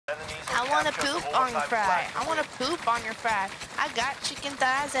I want to poop on your fry. I want to poop on your fry. I got chicken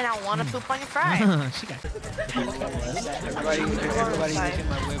thighs and I want to poop on your fry. She got Everybody look at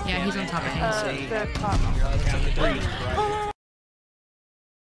my whip. yeah, he's on top of me. The top. Count to 3.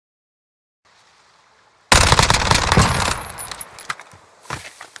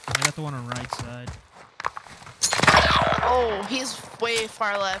 I got the one on right side. Oh, he's way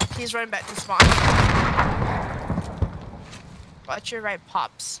far left. He's running back to spawn. Watch your right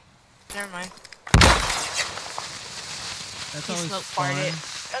pops. Never mind. That's He always smoke fun.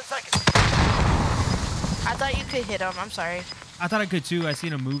 farted. 10 seconds. I thought you could hit him. I'm sorry. I thought I could too. I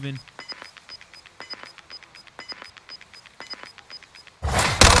seen him moving.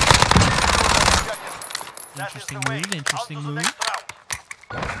 Interesting move. Interesting move.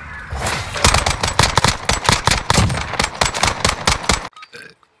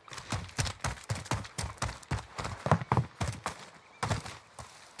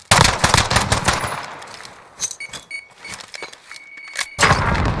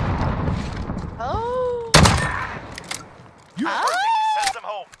 Oh. Yeah. Send them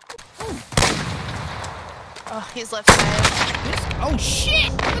home. Oh, he's left side. Oh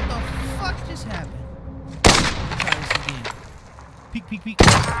shit! What the fuck just happened? Try this again. Peek, peek, peek.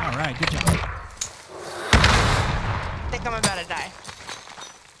 All right, good job. I think I'm about to die.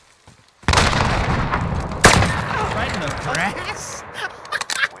 Right in the grass.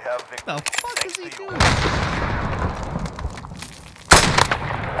 We have What the fuck is he doing?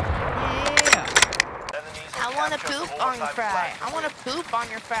 Yeah. I want to poop on your fry. I want to poop on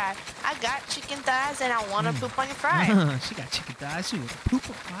your fry. I got chicken thighs and I want to poop on your fry. She got chicken thighs. She was poop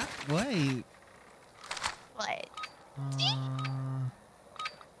a pot. Wait. What? You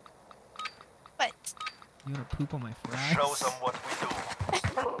What? wanna poop on my fries? Show them what we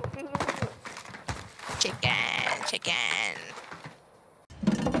do. Chicken, chicken.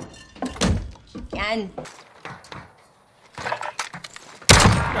 Yan.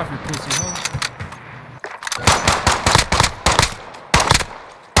 Get off your pussy hole.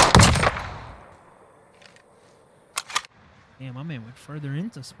 Damn, my man went further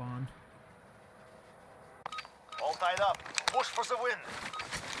into spawn. All tied up. Push for the win.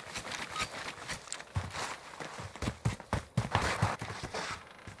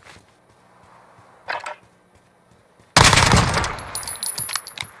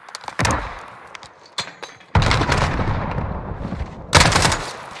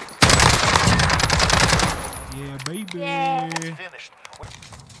 Yeah, baby. Yeah. Finished.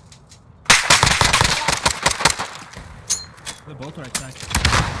 They're both right side.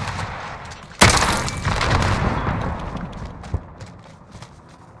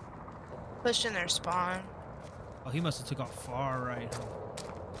 Pushing their spawn. Oh, he must have took off far right.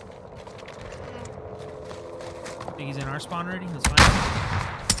 Think he's in our spawn already? Let's find him.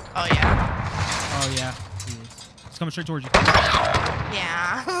 Oh, yeah. Oh, yeah. He is. He's coming straight towards you.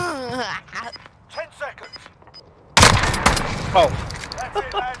 Yeah. 10 seconds. Oh. That's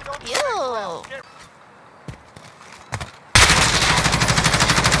it, lads. On to the next Ew. round. Get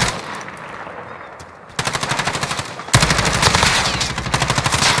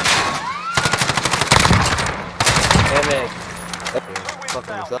Damn it. two wins Fucking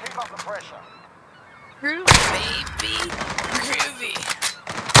down. us up. Keep up the pressure. Groovy, baby. Groovy.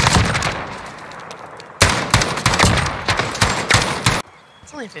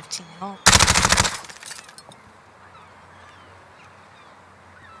 It's only 15 now.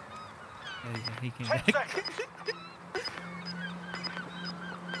 Yeah, he came 10 back. seconds.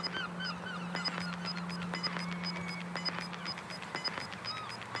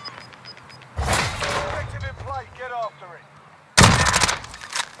 Objective in play. Get after it.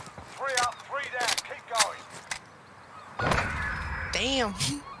 3 up, 3 down. Keep going. Damn.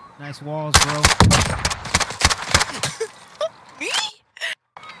 Nice walls, bro. Me?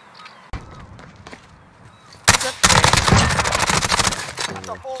 He's up there. That's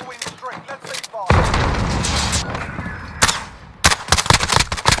a 4-win streak. Let's see 5.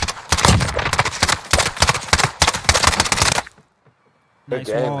 Nice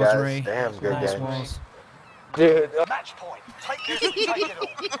game, walls, guys. Ray. Damn, good nice game. walls. Dude. Match point. Take this and take it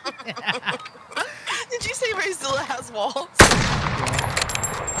all. Did you say Ray still has walls?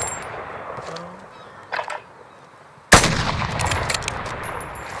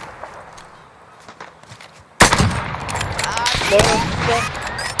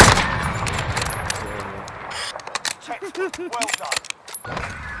 Textbook. Well done.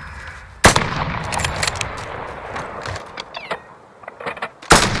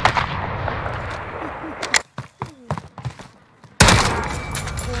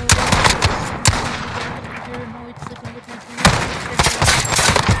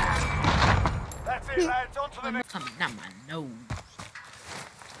 it, lads. On to the next. Coming down my nose.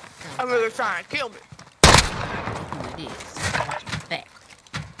 I'm really trying to kill me. Who it is? Watch your back.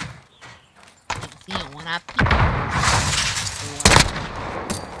 You don't want to peek.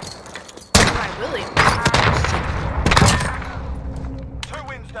 My Willie. 2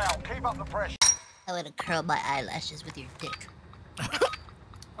 wins down. Keep up the pressure. I want to curl my eyelashes with your dick.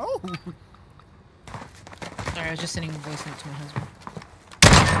 Oh. Sorry, I was just sending a voice note to my husband.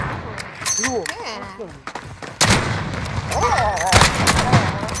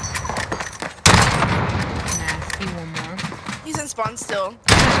 Nasty, one more. He's in spawn still.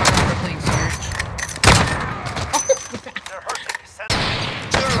 Playing search. They're hurting. Send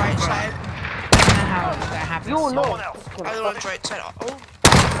To your right side. I don't know how that happens. someone else. Other one's right side. Oh,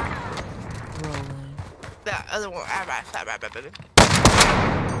 Rolling. that other one. Ah, right, baby.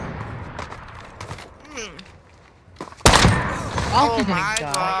 Oh, Oh my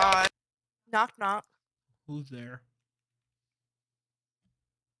god. Knock, knock. Who's there?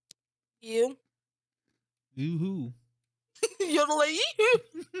 You. Yoo-hoo. Yodeling.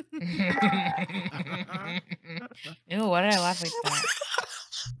 Ew, why did I laugh like that?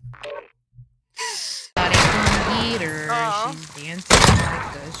 Body from Peter. She's dancing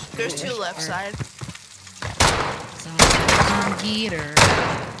like this. There's 2 left side. Some Peter.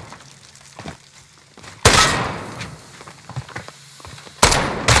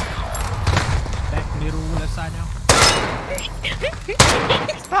 Back middle, left side now.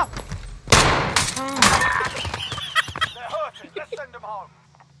 Stop. They're hurting. Let's send them home.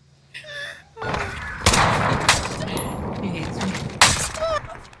 He hates me.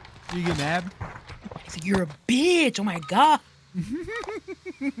 You get mad? He's like, you're a bitch. Oh my god.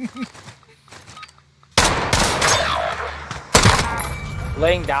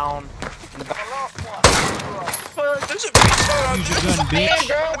 Laying down. The last one. Well, there's a bitch. Use your gun, bitch.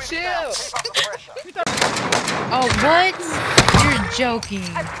 Girl, 2 wins chill. down. Keep up the pressure. Oh, what? You're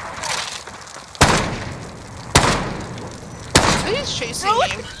joking. He's chasing me.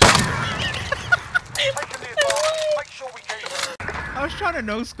 Taking the advantage. Make sure we keep it. I was trying to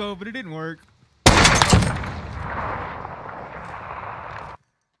no scope, but it didn't work.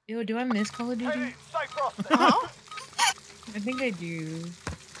 Yo, do I miss Call of Duty? Hey, stay frosty. Huh? I think I do.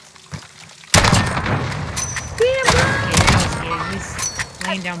 Okay, he's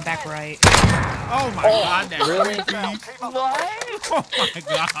laying down back right. Oh my god, that really? creepy. Keep up the What? Oh my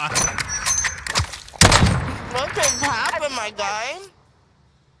god. What could happen, my guy?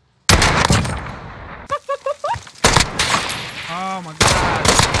 Oh my god.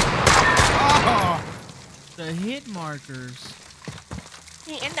 Oh, the hit markers.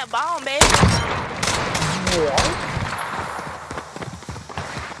 He in the bomb, baby.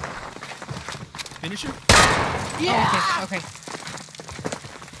 Finish him? Yeah. Oh, okay.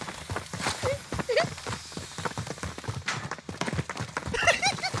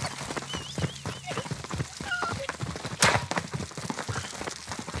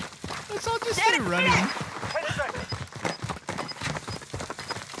 Let's all just stay running. 10 seconds.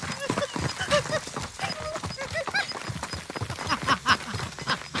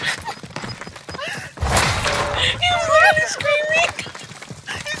 He's literally screaming.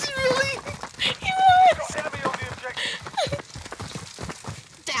 He's really. He was. Got enemy on the objective.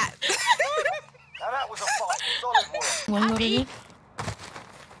 Dad. Now that was a fight. Solid work. One more Happy?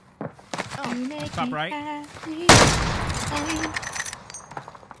 Top right.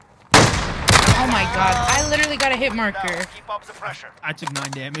 Oh my god, I literally got a hit marker. Now, keep up the pressure. I took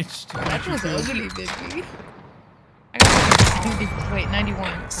 9 damage. That was ugly, baby. I got 90, wait,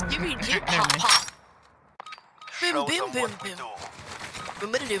 91. Skibby doo Never pop mind. pop. Bim Show bim them bim what we bim. do.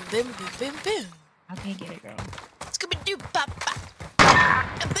 Bim bim bim bim bim bim. I can't get it, girl. Skibby doo pop pop.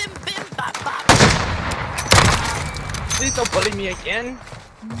 Bim bim pop pop. Please don't bully me again.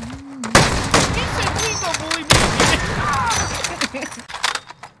 He said, please don't bully me again.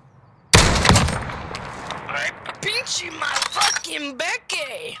 Pinchy my fucking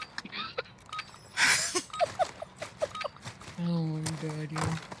Becky. Oh my god,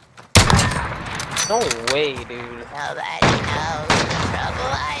 yeah. No way, dude. Nobody knows the trouble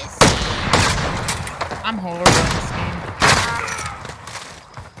I see. I'm horrible at this game.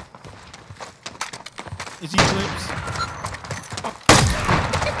 Is he clips?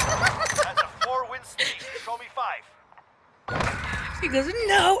 That's a 4-win streak. Show me 5. He doesn't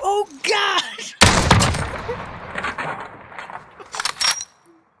know. Oh gosh.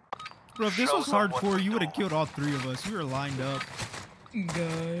 Bro, if this Show was them what hardcore, we you would have do. killed all 3 of us. We were lined up.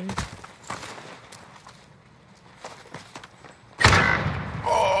 God.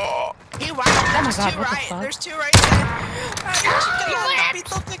 He right. Oh my There's God, 2 what the right. fuck? There's 2 right there. Ay, chica,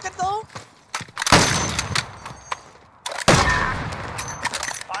 papito, picado.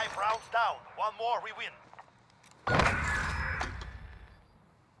 down. One more, we win.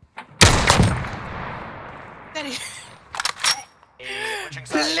 Switching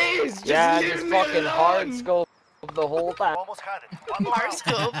sides. Please, just fucking hard scope the whole time. Almost had it. One more Hard round.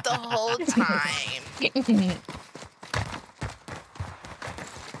 scope the whole time.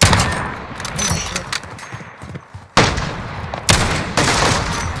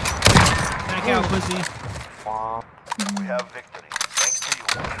 Back out, pussy. We have victory. Thanks to you.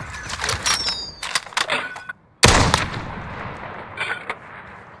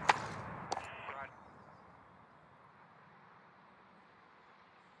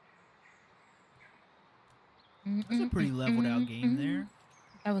 That's a pretty leveled out game there.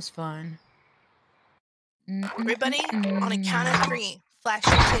 That was fun. Everybody, on a count of 3, flash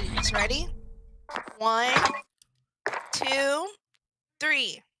your titties. Ready? 1, 2,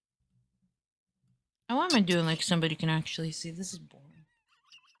 3. Why am I doing like somebody can actually see? This is boring.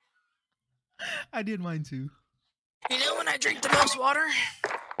 I did mine too. You know when I drink the most water?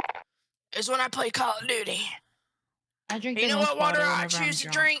 Is when I play Call of Duty. I drink You the know most what water I whenever I'm choose to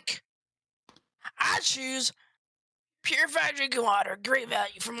drunk. drink? I choose purified drinking water. Great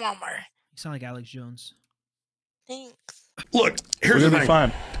value from Walmart. You sound like Alex Jones. Thanks. Look, here's the thing.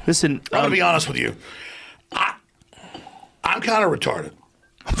 Fine. Listen, I'm gonna be honest with you. I'm kind of retarded.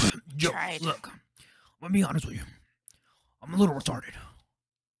 Joe, Tried. look, let me be honest with you. I'm a little retarded.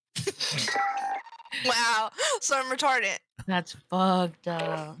 Wow, so I'm retarded. That's fucked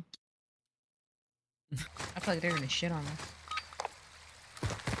up. I feel like they're gonna shit on us.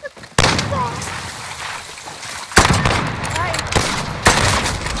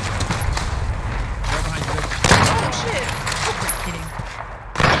 Oh shit. Just kidding.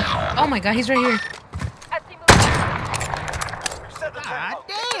 Oh my god, he's right here. Reset the God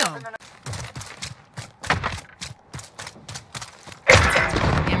tempo. damn.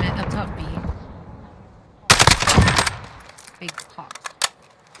 Damn it, up top B. Big pop.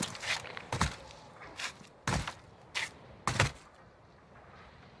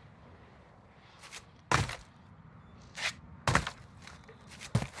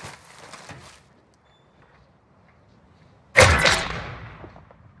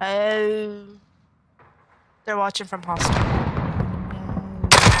 Oh. They're watching from hospital.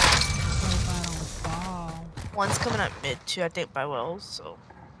 One's coming up mid too, I think, by Wells, so.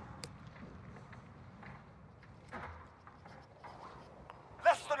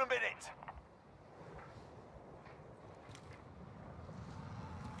 Less than a minute.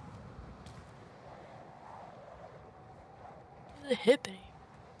 The hippie.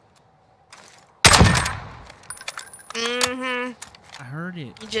 Mm-hmm. I heard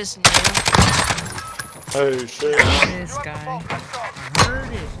it. You just knew. Oh shit. This guy. I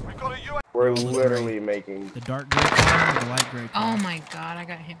heard it. We got a US. We're literally making. The dark gray car or the light gray car? Oh my god, I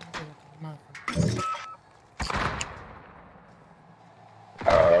got hit with a motherfucker.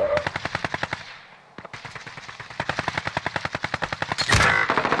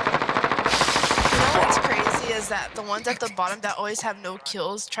 You know what's crazy is that the ones at the bottom that always have no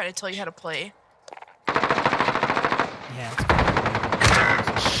kills try to tell you how to play. Yeah.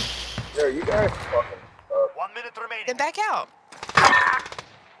 Yo, you guys fucking. 1 minute remaining. Then back out.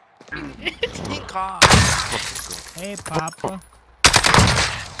 Thank God. Hey, Papa.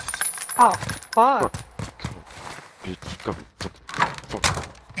 Oh, fuck.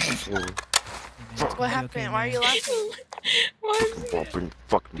 What happened? Why are you laughing? What is it?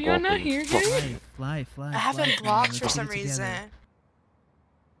 Do you not hear him? Fly. I haven't fly. blocked Let's for get some it together. reason.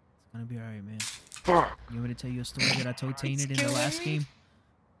 It's gonna be alright, man. You want me to tell you a story that I told Tainted in the last game?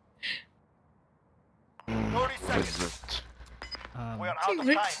 30 seconds. We are out of time.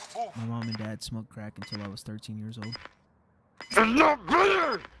 Move. My mom and dad smoked crack until I was 13 years old. Don't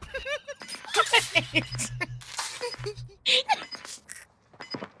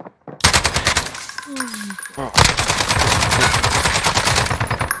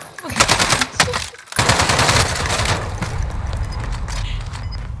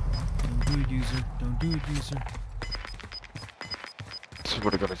do it, user. Don't do it, user. This is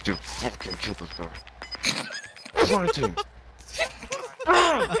what I gotta do. Fucking kill this guy. That's what I do.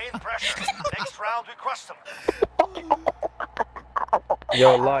 Maintain pressure. Next round we crush them.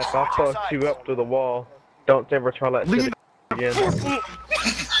 Yo, life, I fucked you up to the wall. Don't ever try that shit again.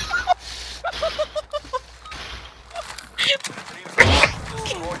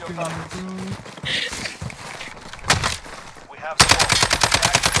 Destroy your targets. We have the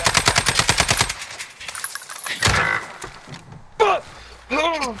ball.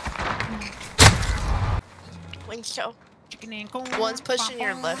 Wing show. Chicken and corn. One's pushing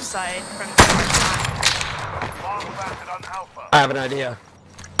your left side from Bomb planted on Alpha. I have an idea.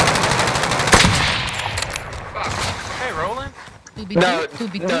 Hey, Roland. No,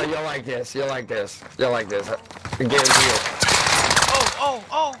 no, you'll like this. You'll like this. You'll like this. I guarantee it. Oh.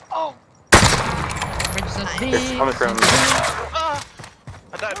 Coming from.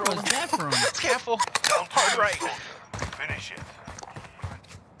 I died, Where was Roland. that from? Careful. Hard right. Finish it.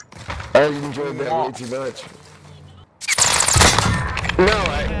 I enjoyed that way too much. No,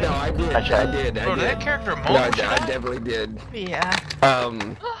 I did. Bro, did that character No, mold? I definitely did. Yeah.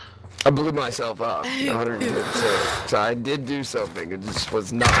 I blew myself up 110%. So I did do something. It just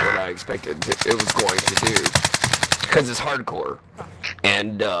was not what I expected it was going to do. Because it's hardcore.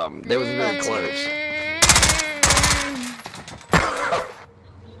 And they was really close.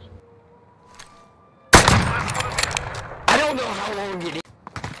 I don't know how long it is.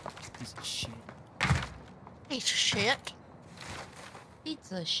 Piece of shit. Piece of shit.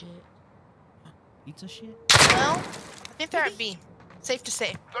 Pizza shit. Pizza shit? Well, I think they're at B. Safe to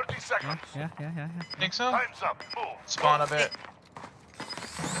say. 30 seconds. Yeah. Think so? Time's up. Move. Spawn, I bet.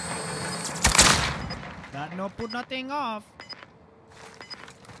 That no put nothing off.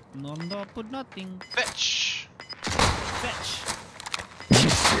 No put nothing. Fetch. Fetch.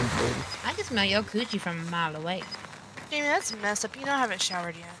 I can smell your coochie from a mile away. Jamie, that's messed up. You know I haven't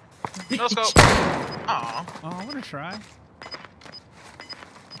showered yet. No scope. Aw. Oh, I wanna try.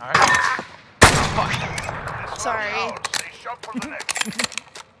 Alright. Fuck. Sorry. Stay sharp for the next.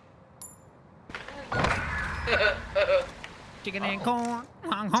 Chicken and corn.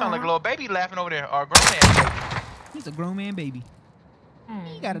 Sound like a little baby laughing over there. Or grown man. He's a grown man baby.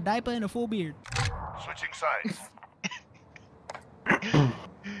 He got a diaper and a full beard. Switching sides.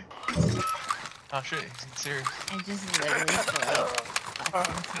 Oh shit, he's serious. I just literally feel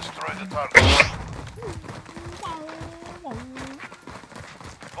Destroy the target.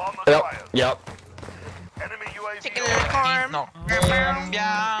 Bomb acquired. Yep. Enemy UAV Chicken and corn. No. Enemy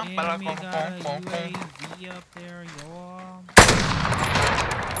Yeah. got a UAV up there, y'all.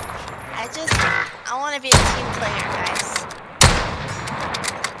 I want to be a team player, guys.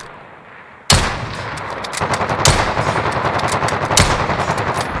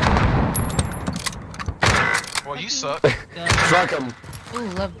 Well, you suck. Fuck him. Ooh,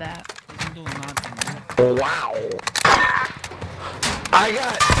 love that. Wow. I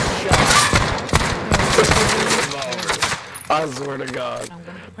got shot. I swear to God. I'm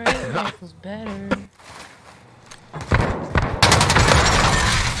gonna pray that was better.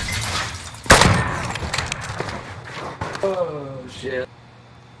 Oh shit.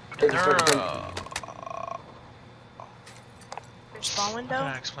 Spawn How window. can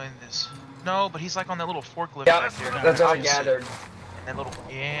I explain this? No, but he's like on that little forklift Yeah, back there. that's what I Opposite. gathered. And that little,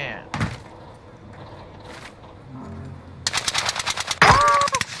 yeah. I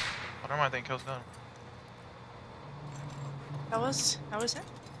don't mind, I think Kill's done. That was it.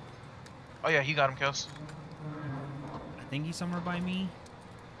 Oh yeah, he got him, Kills. I think he's somewhere by me.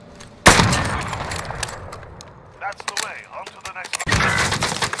 That's the way. On to the next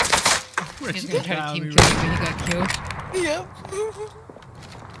one. He's gonna try to team kill me when he got killed. Yep.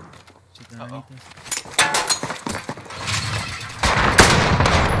 Underneath us.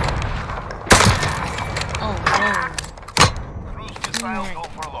 Oh, Cruise missile go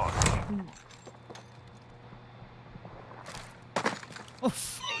for launch. Oh,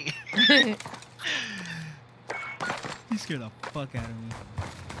 fuck. He scared the fuck out of me.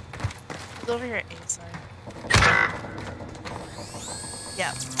 He's over here at A side.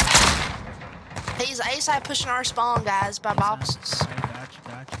 Yep. He's A side pushing our spawn, guys, by boxes. Alright,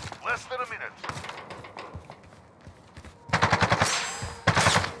 gotcha. Less than a minute.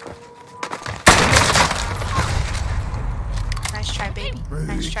 Nice try, baby.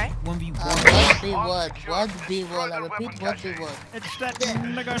 Nice try. 1v1. 1v1, I repeat 1v1. It's that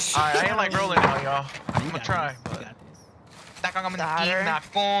nigga shit. Alright, I ain't like rolling now, y'all. I'm You gonna got try, this, you but. got this. Está con Got her. una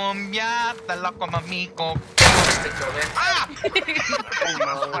cumbia, te la como amigo. Ah!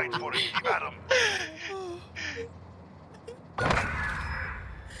 Fight for it. Keep at 'em.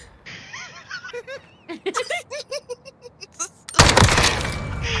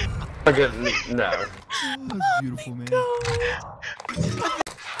 Okay, no. Oh, that's beautiful, man.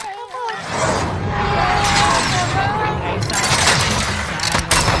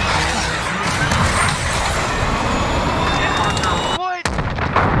 What?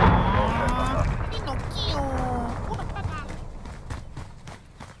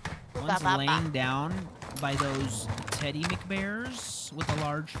 One's laying down by those Teddy McBears with a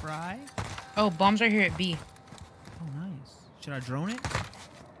large fry. Oh, bombs are here at B. Oh, nice. Should I drone it?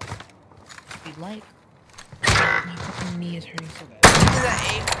 If you'd like. My fucking knee is hurting so bad. Is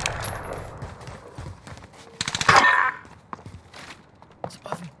that It's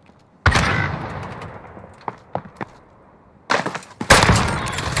above me.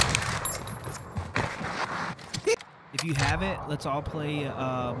 have it, let's all play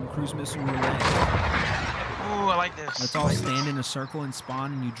cruise missile roulette. Ooh, I like this. Let's all stand in a circle and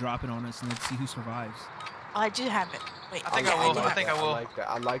spawn, and you drop it on us, and let's see who survives. Oh, I do have it. Wait. I think I will. I think I will. I like that.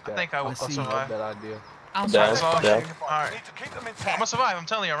 I like that. I think I will Let's see. survive. that idea. I'll Yeah. survive. All You right. need to keep them I'm intact. gonna survive. I'm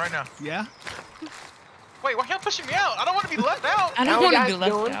telling you right now. Yeah? Wait, why y'all pushing me out? I don't want to be left out. I don't How want to guys be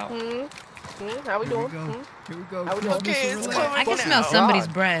left doing? out. How we Here we doing? go. Here we go. How we Cruise doing? Okay, missile it's roulette. coming. I can now. smell somebody's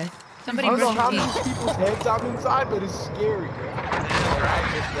God. breath. Somebody I don't know brush how your many teeth. people's heads I'm inside, but it's scary.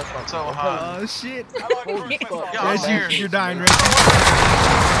 It's so hot. Oh, shit. I like cruise missiles. Yeah, I'm Yes, scared. you're dying, Reggie.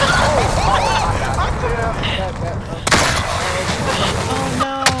 Oh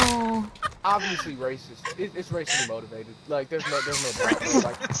no. Obviously racist. It's racially motivated. Like there's no doubt.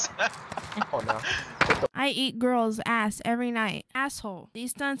 Like, oh no. I eat girls' ass every night. Asshole.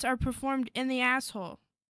 These stunts are performed in the asshole.